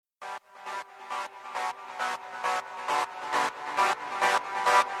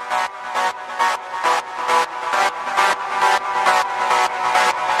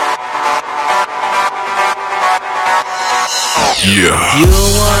Yeah. You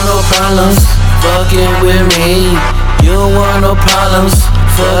don't want no problems fucking with me. You don't want no problems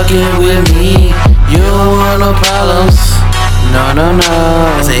fucking with me. You don't want no problems. No, no, no.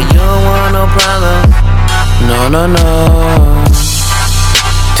 I say you don't want no problems. No, no, no.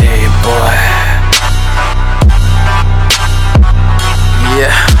 Tell you, boy.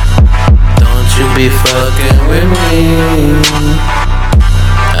 Yeah. Don't you be fucking with me.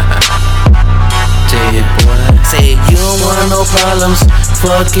 Tell you, boy. Say you don't want no problems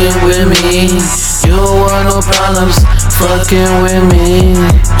fucking with me. You don't want no problems fucking with me.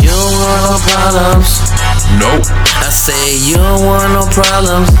 You don't want no problems. Nope. I say you don't want no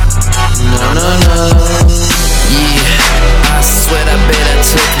problems. No, no, no. Yeah, I swear I bet I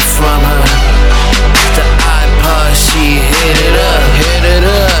took it from her. The iPod, she hit it up, hit it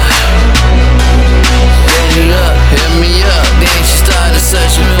up, hit it up, hit me up. Then she started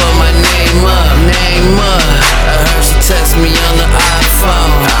searching for my name up, name up. I heard she text me on the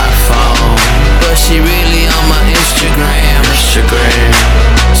iPhone, but she really on my Instagram. She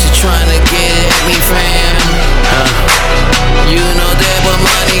tryna get at me, fam. You know that but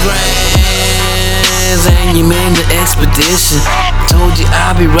money grands, and you made the expedition. Told you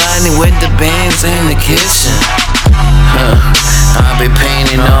I'll be riding with the bands in the kitchen. I'll be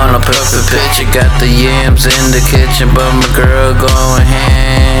painting on a perfect picture. Got the yams in the kitchen, but my girl going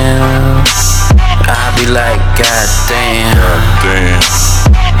ham. I'll be like, goddamn.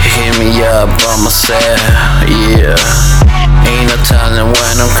 Hit me up on my cell, yeah. Ain't no telling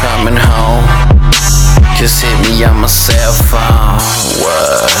when I'm coming home. Just hit me on my cell phone.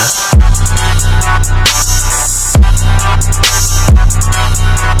 What?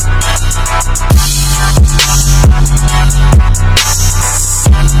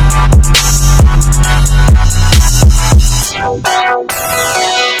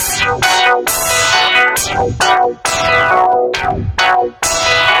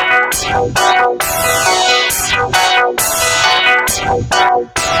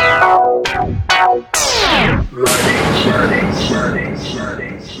 Shut it.